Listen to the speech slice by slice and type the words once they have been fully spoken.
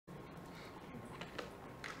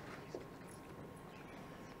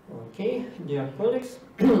Okay, dear colleagues,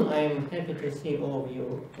 I am happy to see all of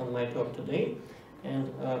you on my talk today,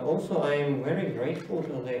 and also I am very grateful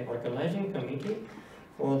to the organizing committee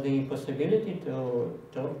for the possibility to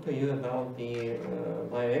talk to you about the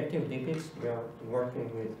bioactive lipids we are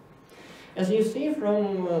working with. As you see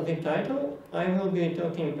from the title, I will be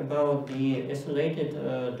talking about the acylated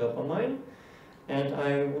dopamine. And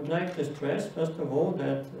I would like to stress, first of all,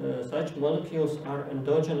 that such molecules are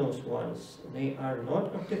endogenous ones. They are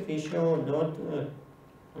not artificial, not,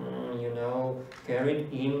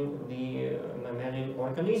 carried in the mammalian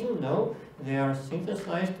organism. No, they are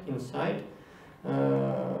synthesized inside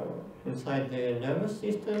the nervous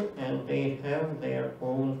system, and they have their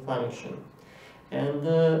own function. And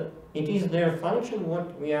it is their function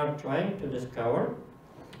what we are trying to discover.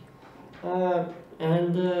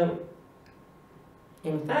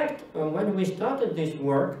 In fact, when we started this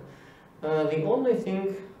work, the only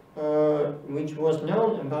thing which was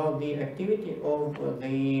known about the activity of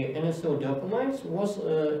the N-acyl dopamines was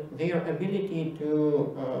their ability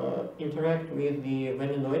to interact with the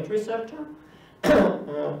vanilloid receptor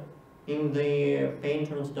in the pain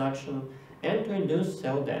transduction and to induce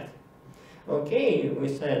cell death. Okay, we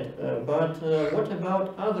said, but what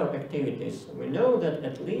about other activities? We know that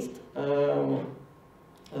at least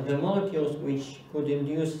the molecules which could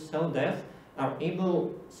induce cell death are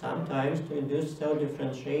able sometimes to induce cell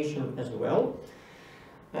differentiation as well.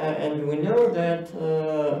 And we know that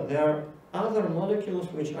there are other molecules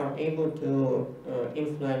which are able to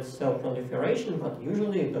influence cell proliferation, but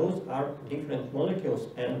usually those are different molecules.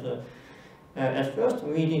 And at first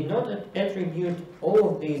we did not attribute all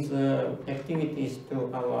of these activities to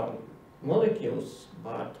our molecules,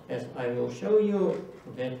 but as I will show you,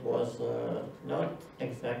 that was not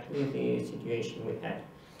exactly the situation we had.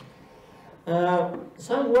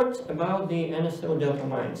 Some words about the N-acyl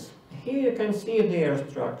dopamines. Here you can see their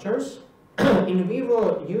structures. In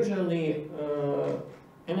vivo, usually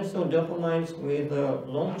N-acyl dopamines with a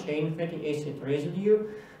long chain fatty acid residue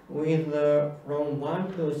with from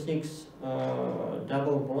 1 to 6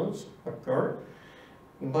 double bonds occur,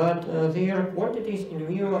 but their quantities in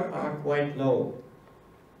vivo are quite low.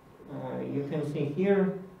 You can see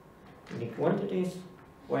here the quantities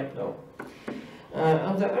quite low.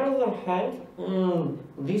 On the other hand,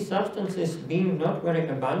 these substances, being not very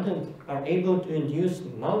abundant, are able to induce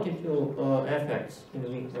multiple effects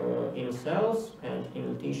in cells and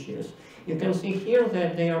in tissues. You can see here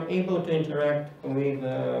that they are able to interact with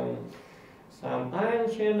some ion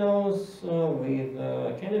channels, with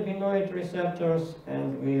cannabinoid receptors,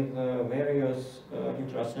 and with various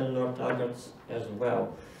intracellular targets as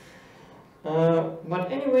well.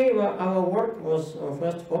 But anyway, our work was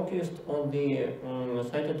first focused on the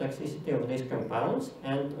cytotoxicity of these compounds,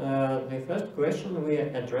 and the first question we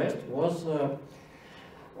addressed was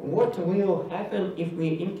what will happen if we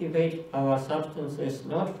incubate our substances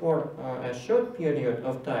not for a short period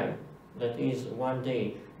of time, that is 1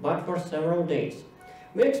 day, but for several days.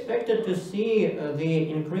 We expected to see the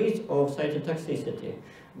increase of cytotoxicity,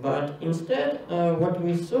 but instead what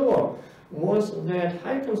we saw was that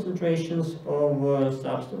high concentrations of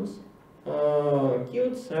substance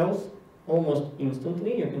killed cells almost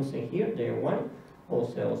instantly. You can see here, day 1, all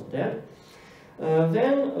cells dead.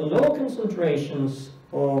 Then low concentrations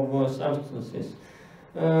of substances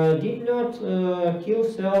did not kill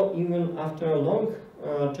cell even after a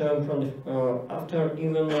long-term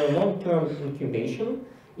incubation.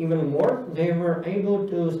 Even more, they were able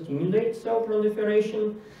to stimulate cell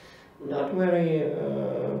proliferation, not very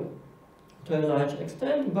to a large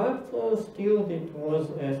extent, but still it was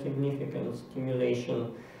a significant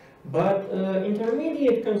stimulation. But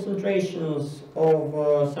intermediate concentrations of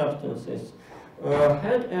substances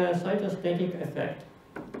had a cytostatic effect.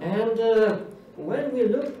 And when we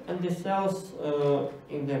looked at the cells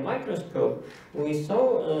in the microscope, we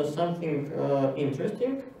saw something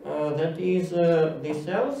interesting. That is the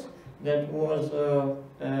cells that was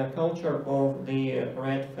a culture of the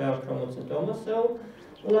red pheochromocytoma cell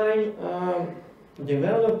line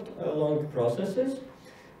developed along processes.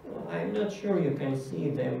 I'm not sure you can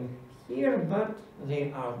see them here, but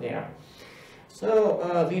they are there. So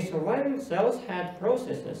the surviving cells had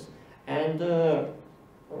processes, and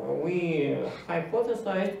we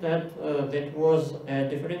hypothesized that that was a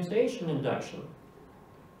differentiation induction.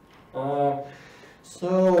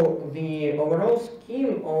 So the overall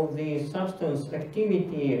scheme of the substance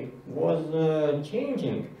activity was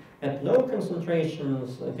changing. At low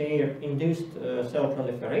concentrations, they induced cell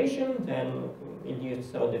proliferation, then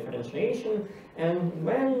induced cell differentiation, and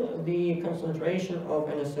when the concentration of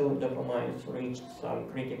N-acyl dopamines reached some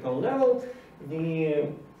critical level,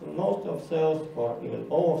 most of cells, or even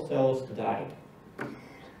all of cells, died.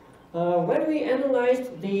 When we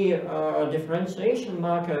analyzed the differentiation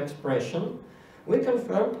marker expression, we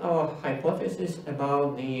confirmed our hypothesis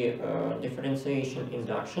about the differentiation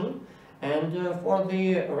induction. And for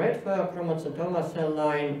the red pheochromocytoma cell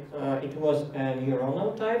line, it was a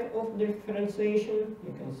neuronal type of differentiation.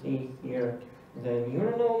 You can see here the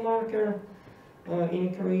neuronal marker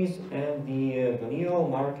increase and the glial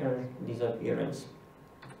marker disappearance.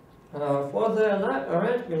 For the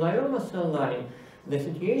red glioma cell line, the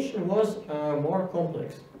situation was more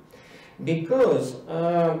complex, because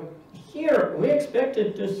here we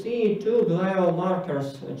expected to see two glial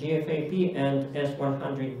markers, GFAP and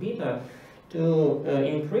S100 beta, to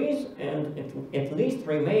increase and at least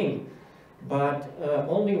remain, but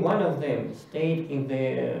only one of them stayed in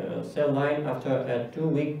the cell line after a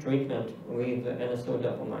 2-week treatment with N-acyl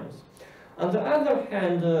dopamines. On the other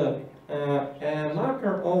hand, a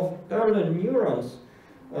marker of early neurons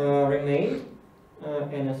remained,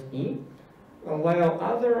 NSE, while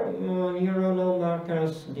other neuronal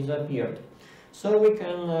markers disappeared. So we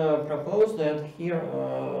can propose that here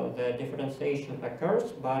the differentiation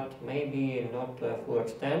occurs, but maybe not to a full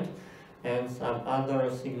extent, and some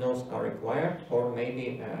other signals are required, or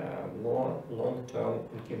maybe more long-term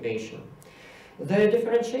incubation. The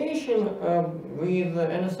differentiation with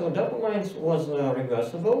N-acyl dopamines was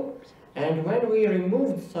reversible, and when we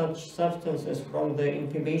removed such substances from the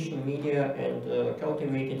incubation media and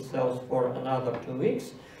cultivated cells for another 2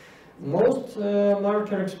 weeks, most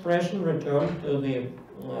marker expression returned to the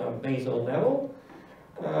basal level,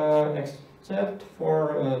 except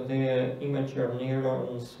for the immature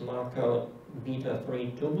neurons marker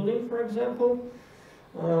beta-3 tubulin, for example.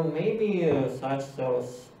 Maybe such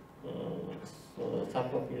cells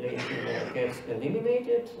subpopulation gets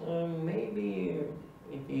eliminated. Maybe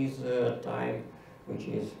it is time which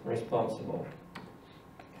is responsible.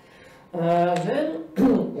 Then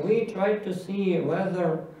we tried to see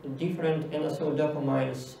whether different N-acyl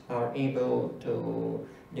dopamines are able to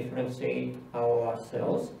differentiate our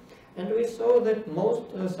cells, and we saw that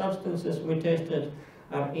most substances we tested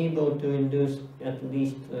are able to induce at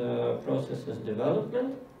least processes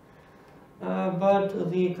development,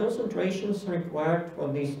 but the concentrations required for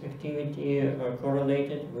this activity are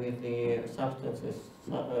correlated with the substance's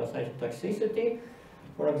cytotoxicity.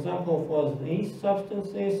 For example, for these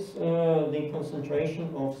substances, the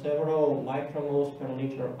concentration of several micromoles per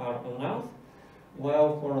liter are enough,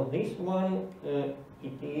 while for this one,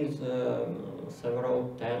 it is several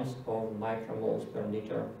tens of micromoles per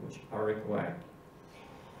liter which are required.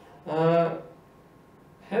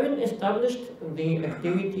 Having established the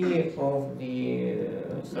activity of the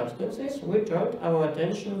substances, we turned our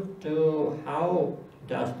attention to how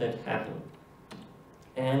does that happen.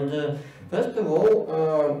 And first of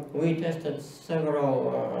all, we tested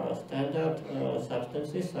several standard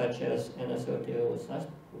substances such as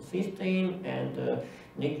N-acetylcysteine and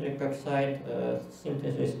nitric oxide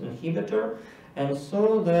synthesis inhibitor, and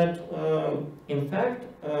saw that in fact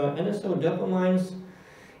N-acyl dopamines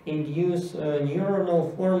induce a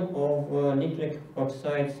neuronal form of nitric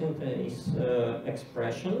oxide synthase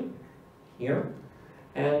expression here.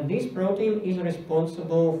 And this protein is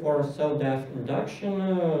responsible for cell death induction,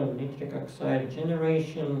 nitric oxide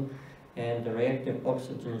generation, and reactive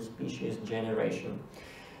oxygen species generation.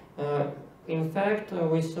 In fact,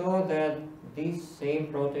 we saw that this same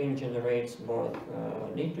protein generates both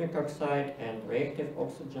nitric oxide and reactive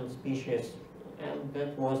oxygen species, and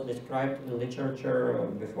that was described in the literature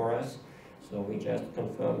before us, so we just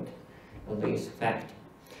confirmed this fact.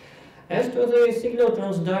 As to the signal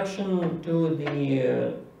transduction to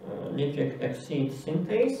the nitric oxide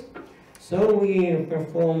synthase, so we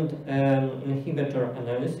performed an inhibitor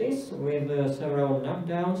analysis with several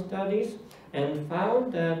knockdown studies and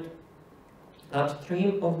found that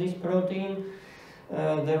upstream of this protein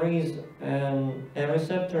there is a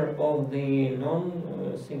receptor of the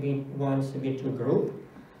non-CB1, CB2 group,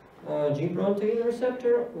 G protein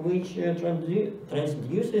receptor, which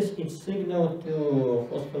transduces its signal to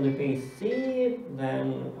phospholipase C,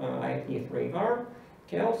 then IP3R,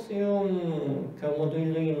 calcium,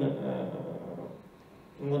 calmodulin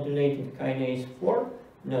modulated kinase 4,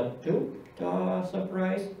 not 2, to our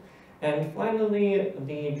surprise, and finally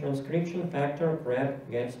the transcription factor CREB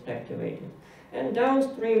gets activated. And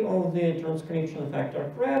downstream of the transcription factor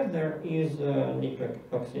CREB, there is nitric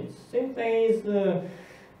oxide synthase,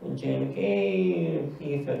 GNK,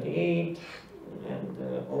 P38, and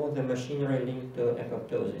all the machinery linked to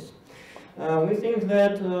apoptosis. We think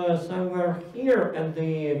that somewhere here at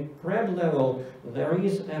the crab level there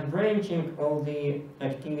is a branching of the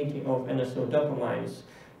activity of N-acyl dopamines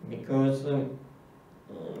because,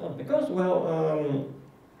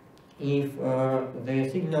 if the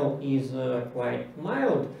signal is quite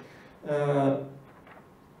mild,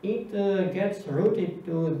 it gets routed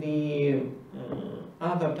to the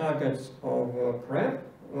other targets of crab,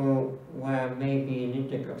 where maybe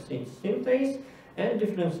nitric oxide synthase and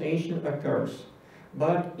differentiation occurs.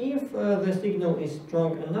 But if the signal is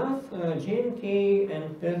strong enough, GNK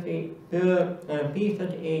and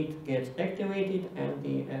P38 gets activated and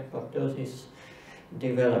the apoptosis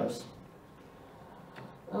develops.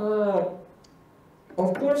 Of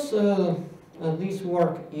course, this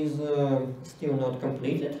work is still not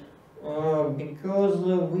completed because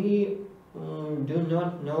we do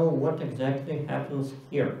not know what exactly happens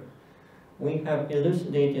here. We have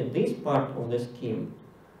elucidated this part of the scheme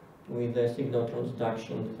with the signal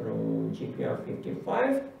transduction through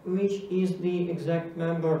GPR55, which is the exact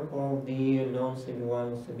member of the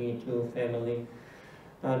non-CV1, CV2 family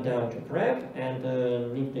down to crab and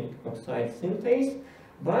nitric oxide synthase.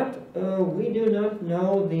 But we do not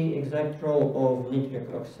know the exact role of nitric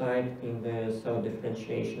oxide in the cell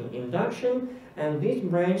differentiation induction, and this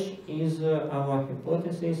branch is our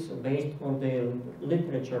hypothesis based on the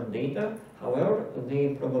literature data. However,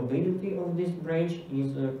 the probability of this branch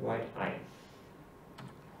is quite high.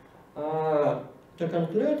 To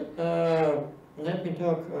conclude, let me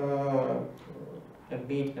talk a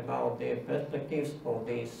bit about the perspectives of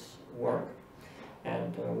this work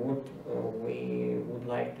and what we would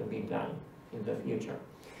like to be done in the future.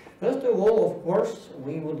 First of all, of course,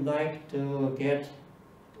 we would like to get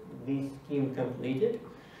this scheme completed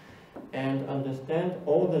and understand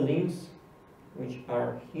all the links which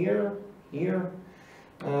are here,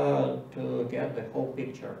 to get the whole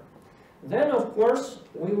picture. Then, of course,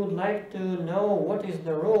 we would like to know what is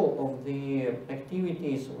the role of the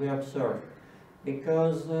activities we observe,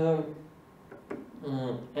 because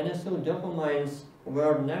N-acyl dopamines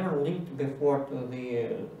were never linked before to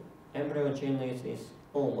the embryogenesis,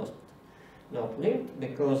 almost not linked,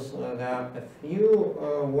 because there are a few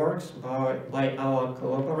works by our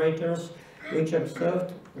collaborators which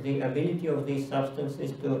observed the ability of these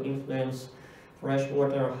substances to influence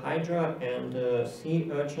freshwater hydra and sea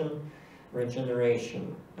urchin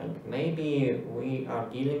regeneration. And maybe we are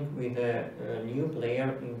dealing with a new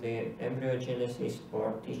player in the embryogenesis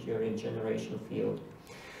or tissue regeneration field.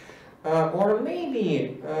 Or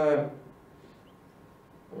maybe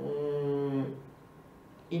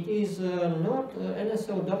it is not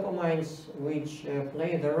N-acyl dopamines which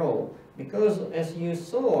play the role, because as you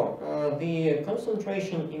saw, the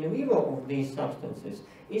concentration in vivo of these substances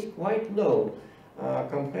is quite low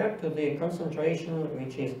compared to the concentration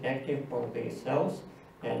which is active on the cells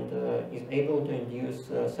and is able to induce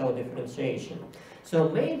cell differentiation. So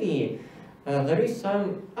maybe there is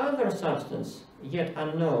some other substance yet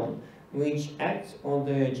unknown which acts on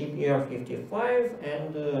the GPR55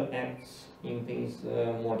 and acts in this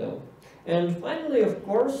model. And finally, of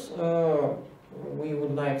course, we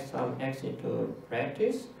would like some exit to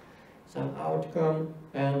practice, some outcome,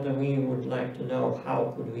 and we would like to know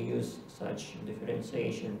how could we use such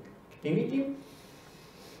differentiation activity.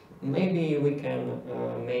 Maybe we can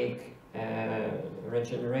make a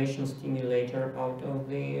regeneration stimulator out of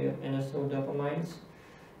the N-acyl dopamines.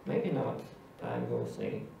 Maybe not, time will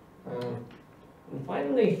say. And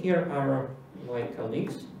finally, here are my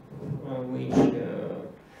colleagues which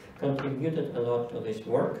contributed a lot to this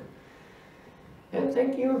work. And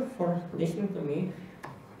thank you for listening to me.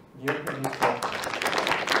 Thank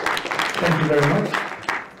you very much.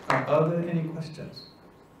 Are there any questions?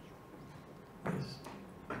 Yes.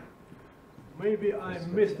 Maybe I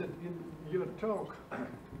missed it in your talk.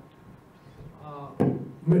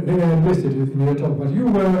 Maybe I missed it in your talk, but you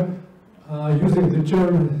were using the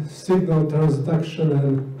term signal transduction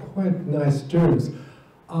and quite nice terms.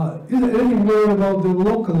 Is there anything known about the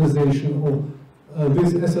localization of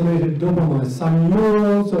these acylated dopamines, some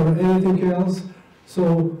neurons or anything else?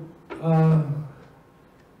 So,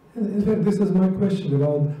 in fact, this is my question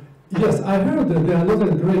about, yes, I heard that they are not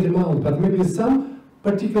a great amount, but maybe some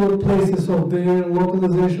particular places of their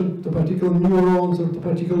localization to particular neurons or to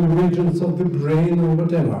particular regions of the brain or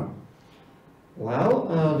whatever. Well,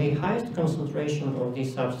 the highest concentration of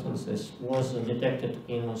these substances was detected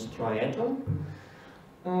in striatum.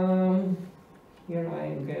 Here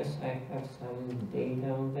I guess I have some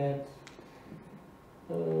data on that.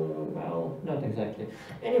 Well, not exactly.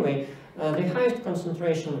 Anyway, the highest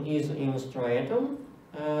concentration is in striatum.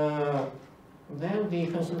 then the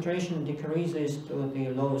concentration decreases to the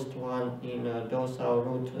lowest one in dorsal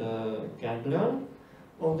root ganglion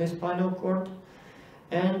of the spinal cord.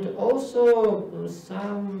 And also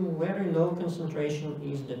some very low concentration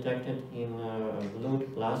is detected in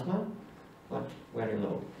blood plasma, but very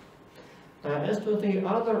low. As to the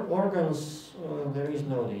other organs, there is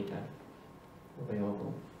no data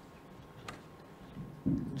available.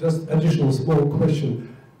 Just additional small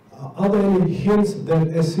question. Are there any hints that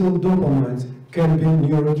acyl dopamines can be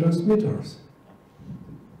neurotransmitters?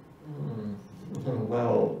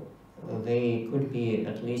 Well, they could be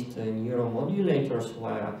at least neuromodulators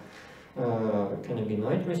via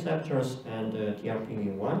cannabinoid receptors and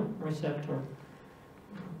TRPV1 receptor.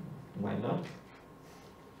 Why not?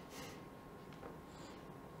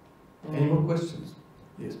 Any more questions?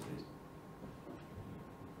 Yes, please.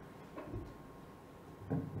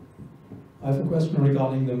 I have a question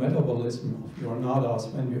regarding the metabolism of your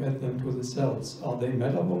NADAs when you add them to the cells. Are they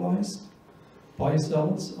metabolized by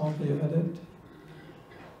cells after you add it?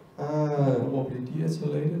 Or be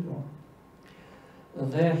deacylated? Or?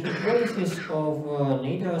 The hydrolysis of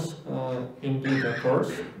NADAs indeed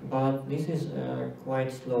occurs, but this is a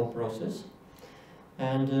quite slow process.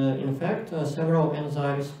 And in fact, several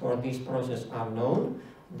enzymes for this process are known.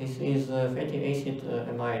 This is fatty acid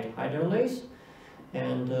amide hydrolase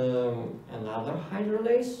and another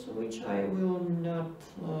hydrolase, which I will not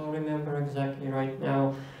remember exactly right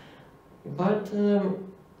now. But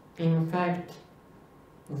in fact,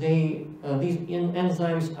 these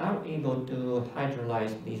enzymes are able to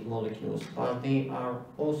hydrolyze these molecules, but they are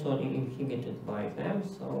also inhibited by them,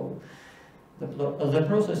 so the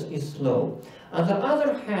process is slow. On the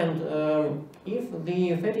other hand, if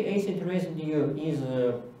the fatty acid residue is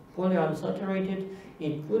polyunsaturated,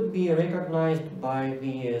 it could be recognized by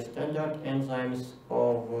the standard enzymes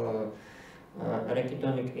of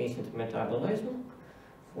arachidonic acid metabolism,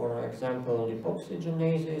 for example,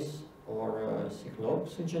 lipoxygenases or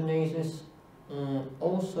cyclooxygenases,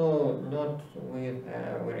 also not with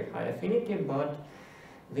a very high affinity, but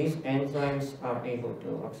these enzymes are able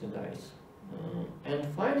to oxidize. And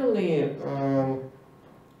finally,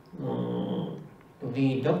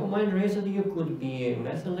 the dopamine residue could be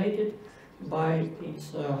methylated by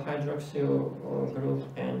its hydroxyl group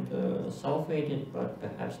and sulfated, but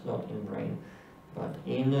perhaps not in brain. But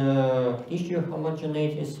in tissue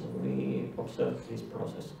homogeneitis, we observe this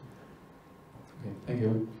process. Okay, thank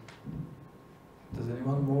you. Does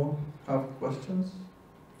anyone more have questions?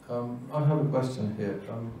 I have a question here.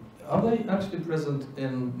 Are they actually present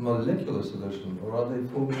in molecular solution, or are they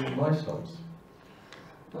forming micelles?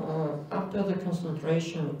 After the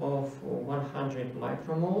concentration of 100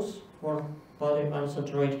 micromoles for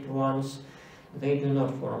polyunsaturated ones, they do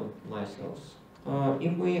not form micelles.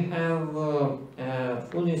 If we have a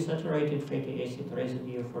fully saturated fatty acid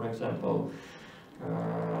residue, for example,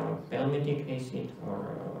 palmitic acid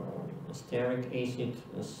or stearic acid,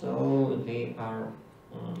 so they are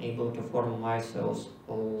able to form micelles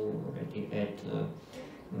already at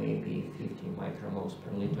maybe 50 micromoles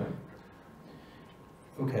per liter.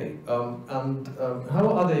 Okay, and how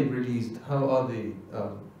are they released? How are the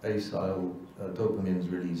acyl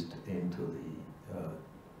dopamines released into the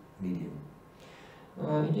medium?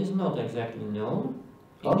 It is not exactly known.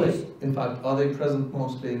 In fact, are they present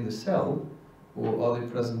mostly in the cell, or are they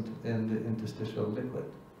present in the interstitial liquid?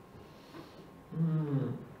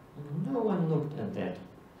 No one looked at that.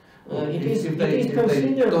 If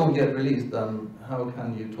they don't get released, then how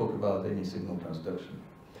can you talk about any signal transduction?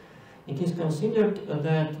 It is considered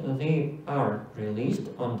that they are released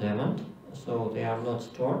on demand, so they are not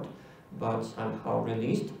stored, but somehow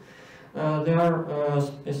released. There are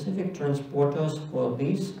specific transporters for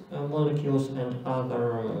these molecules and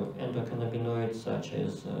other endocannabinoids, such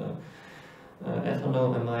as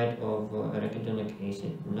ethanoamide of arachidonic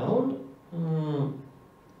acid known.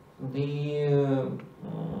 The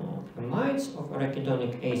amides of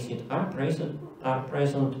arachidonic acid are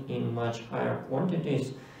present in much higher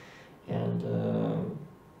quantities, and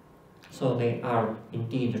so they are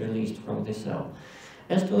indeed released from the cell.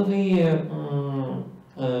 As to the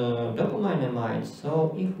dopamine amides,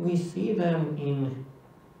 so if we see them in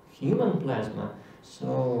human plasma,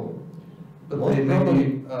 so but they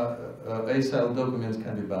maybe acyl dopamines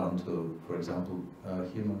can be bound to, for example,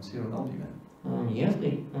 human serum albumin. Yes,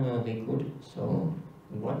 they could. So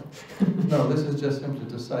what? No, this is just simply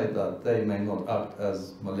to say that they may not act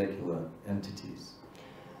as molecular entities.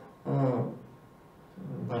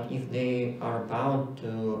 But if they are bound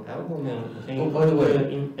to albumin, they by the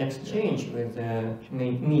way, in exchange with the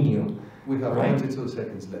medium. We have right? 22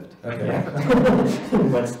 seconds left. Okay. Yeah.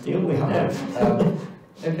 But still we have.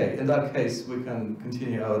 Okay, in that case, we can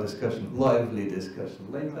continue our discussion, lively discussion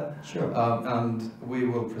later. Sure. And we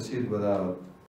will proceed with our